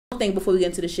thing before we get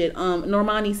into the shit.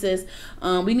 Normani says,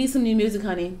 we need some new music,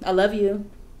 honey. I love you.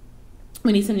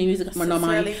 We need some new music from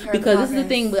Normani, because this is the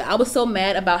thing. I was so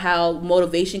mad about how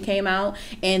Motivation came out,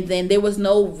 and then there was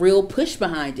no real push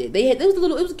behind it. It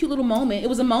was a cute little moment. It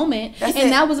was a moment,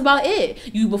 that was about it.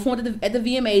 You performed at the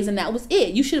VMAs, and that was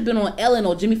it. You should have been on Ellen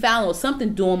or Jimmy Fallon or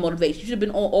something doing Motivation. You should have been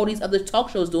on all these other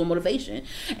talk shows doing Motivation.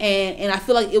 And I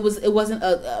feel like it wasn't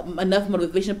enough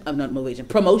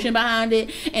promotion behind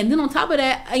it. And then on top of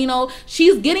that, you know,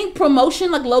 she's getting promotion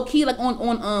like low key, like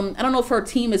on I don't know if her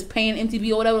team is paying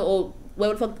MTV or whatever, or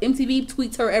what the fuck. MTV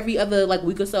tweets her every other like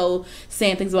week or so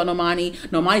saying things about Normani.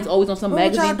 Normani's always on some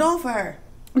magazine. What y'all doing for her?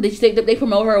 They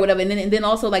promote her or whatever, and then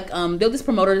also like they'll just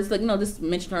promote her, just like, you know, just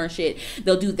mention her and shit.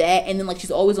 They'll do that, and then like she's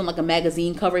always on like a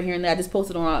magazine cover here and there. I just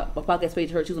posted on our podcast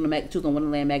page her. She was on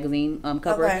Wonderland magazine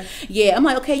cover. Okay. Yeah, I'm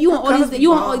like, okay, you on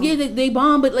all these, they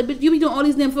bomb, but you be doing all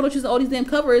these damn photo shoots, all these damn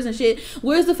covers and shit.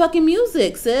 Where's the fucking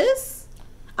music, sis?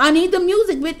 I need the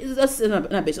music, bitch.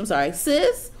 Not bitch. I'm sorry,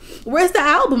 sis. Where's the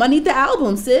album? I need the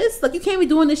album, sis. Like, you can't be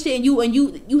doing this shit and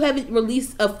you haven't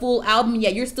released a full album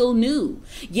yet. You're still new.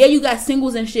 Yeah, you got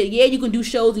singles and shit. Yeah, you can do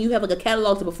shows and you have like a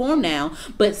catalog to perform now.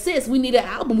 But sis, we need an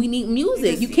album. We need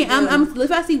music. You can't.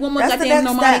 If I see one more goddamn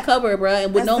Normani cover, bro,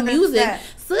 and with no music,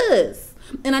 sis.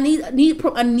 And I need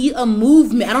a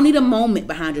movement. I don't need a moment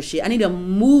behind your shit. I need a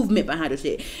movement behind your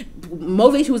shit.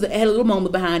 Motivation had a little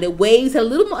moment behind it. Waves had a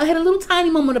little tiny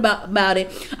moment about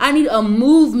it. I need a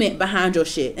movement behind your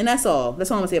shit, and that's all. That's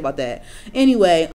all I'm gonna say about that. Anyway.